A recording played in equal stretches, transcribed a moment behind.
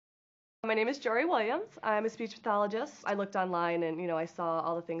My name is Jori Williams. I'm a speech pathologist. I looked online and, I saw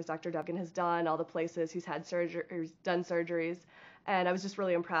all the things Dr. Devgan has done, all the places he's had done surgeries, and I was just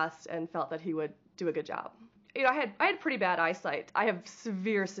really impressed and felt that he would do a good job. I had pretty bad eyesight. I have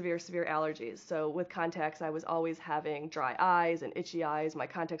severe allergies. So with contacts, I was always having dry eyes and itchy eyes. My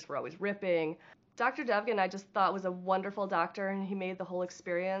contacts were always ripping. Dr. Devgan, I just thought was a wonderful doctor, and he made the whole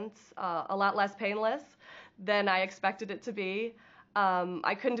experience a lot less painless than I expected it to be.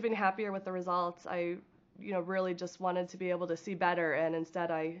 I couldn't have been happier with the results. I really just wanted to be able to see better, and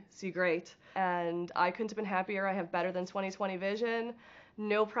instead I see great. And I couldn't have been happier. I have better than 20/20 vision,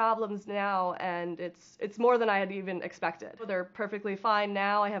 no problems now, and it's more than I had even expected. They're perfectly fine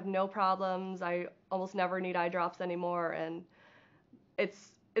now. I have no problems. I almost never need eye drops anymore, and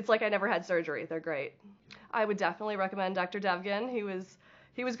it's like I never had surgery. They're great. I would definitely recommend Dr. Devgan.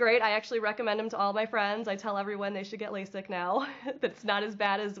 He was great. I actually recommend him to all my friends. I tell everyone they should get LASIK now. That it's not as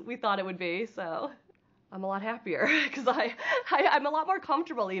bad as we thought it would be. So I'm a lot happier because I'm a lot more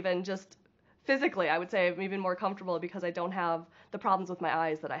comfortable, even just physically. I would say I'm even more comfortable because I don't have the problems with my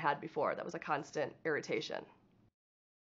eyes that I had before. That was a constant irritation.